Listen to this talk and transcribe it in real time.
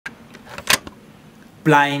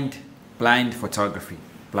blind photography.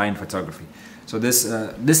 So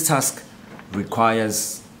this task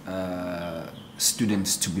requires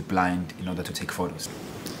students to be blind in order to take photos.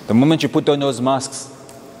 The moment you put on those masks,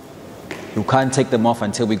 you can't take them off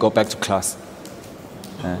until we go back to class.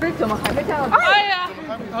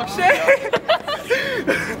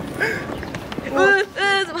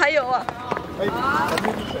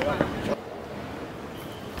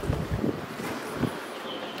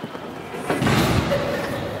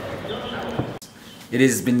 It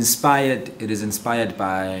is inspired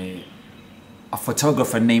by a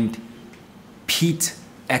photographer named Pete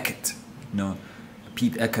Eckert.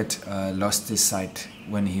 Pete Eckert lost his sight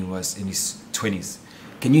when he was in his 20s.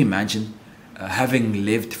 Can you imagine having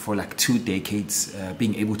lived for like 2 decades,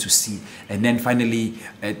 being able to see, and then finally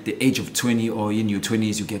at the age of 20 or in your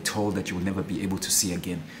 20s you get told that you will never be able to see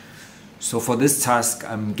again. So for this task,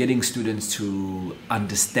 I'm getting students to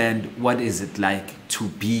understand what is it like to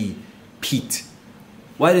be Pete.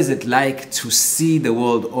 What is it like to see the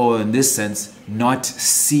world, or in this sense, not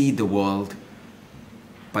see the world,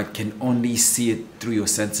 but can only see it through your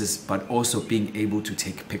senses, but also being able to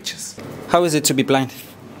take pictures. How is it to be blind?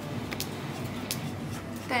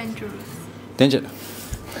 Dangerous.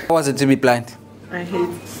 How was it to be blind? I hate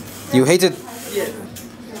it. You hate it? Yes.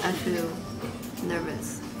 I feel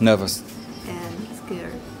nervous. Nervous. And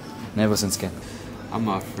scared. Nervous and scared. I'm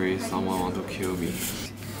afraid someone wants to kill me.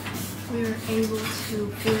 We are able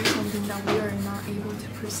to feel something that we are not able to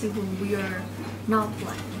perceive when we are not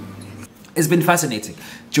blind. It's been fascinating.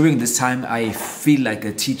 During this time, I feel like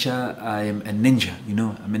a teacher. I am a ninja,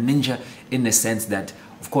 I'm a ninja in the sense that,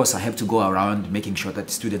 of course, I have to go around making sure that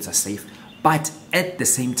the students are safe. But at the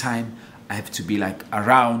same time, I have to be like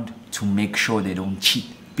around to make sure they don't cheat.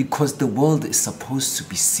 Because the world is supposed to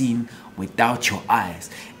be seen without your eyes.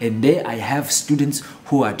 And there I have students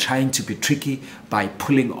who are trying to be tricky by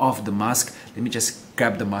pulling off the mask. Let me just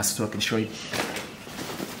grab the mask so I can show you.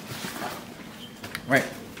 Right.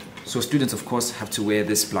 So students, of course, have to wear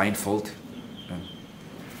this blindfold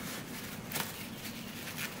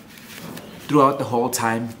throughout the whole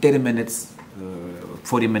time, 30 minutes,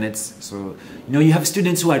 40 minutes. So, you have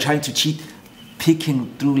students who are trying to cheat,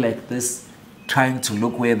 peeking through like this, trying to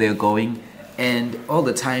look where they're going, and all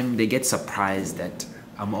the time they get surprised that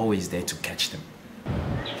I'm always there to catch them.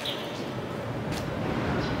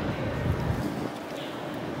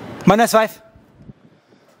 -5.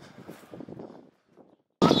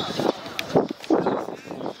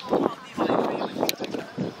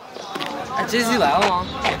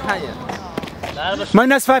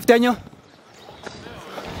 -5, Daniel.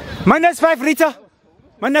 -5, Rita.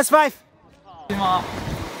 -5.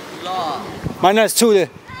 -2,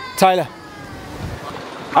 Tyler.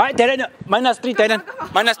 Alright, Dylan. -3, Dylan.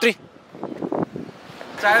 -3.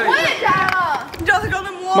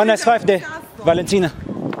 -5 的 Valentina.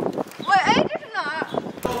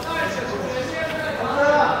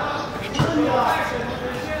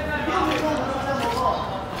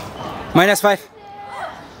 -5.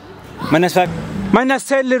 -5.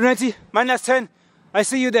 -10, Lorenzi. -10. I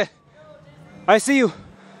see you there. I see you.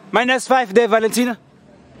 -5 there, Valentina.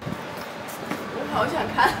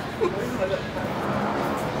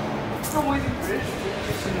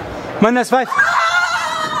 -5.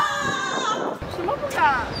 什么不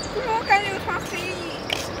敢？为什么感觉有穿黑衣？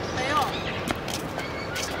没有。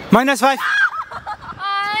-5.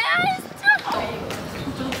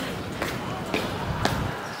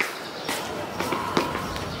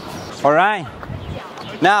 All right.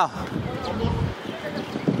 Now,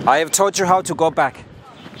 I have taught you how to go back.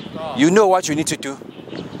 You know what you need to do.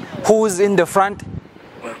 Who's in the front,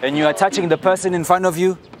 and you are touching the person in front of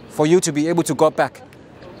you for you to be able to go back.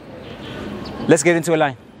 Let's get into a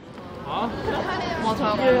line.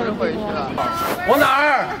 往哪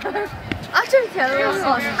儿？啊，这是铁路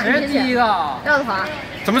老师。谁第一个？廖子华。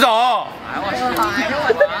怎么走？哎我完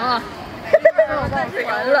了。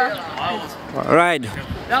完了。All right.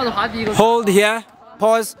 Hold here.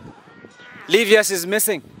 Pause. Livius is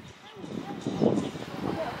missing.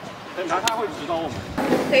 他会指导我们。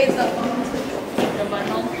可以走。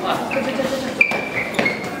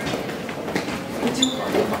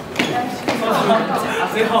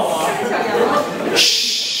谁好啊？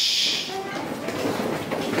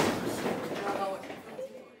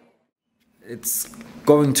 It's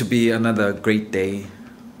going to be another great day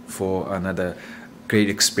for another great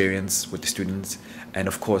experience with the students, and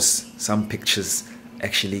of course some pictures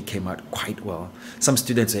actually came out quite well. Some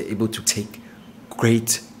students are able to take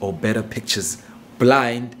great or better pictures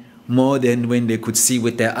blind more than when they could see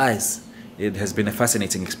with their eyes. It has been a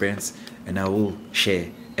fascinating experience, and I will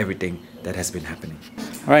share everything that has been happening.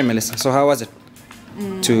 All right, Melissa, so how was it?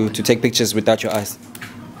 to take pictures without your eyes?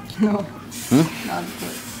 No, Hmm? not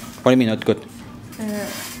good. What do you mean not good?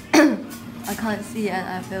 I can't see and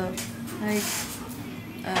I feel like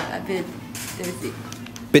a bit dizzy.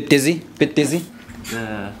 Bit dizzy? Bit dizzy?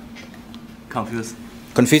 Confused.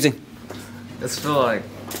 Confusing? I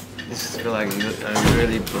just feel like I'm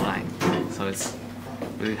really blind, so it's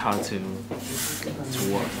really hard to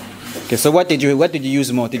work. Okay, so what did you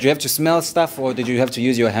use more? Did you have to smell stuff or did you have to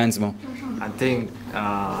use your hands more? I think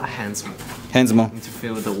hands Hands more. to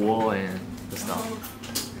feel the wall and the stuff.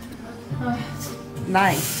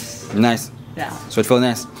 Nice. Nice. Yeah. So it felt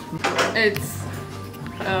nice. It's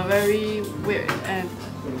very weird and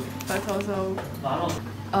but also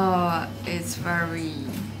It's very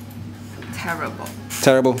terrible.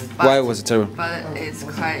 Terrible. Why was it terrible? But it's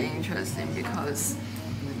quite interesting because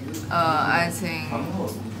I think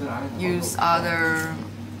use other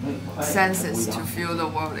senses to feel the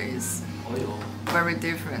world is very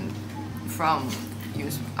different from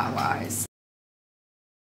use our eyes.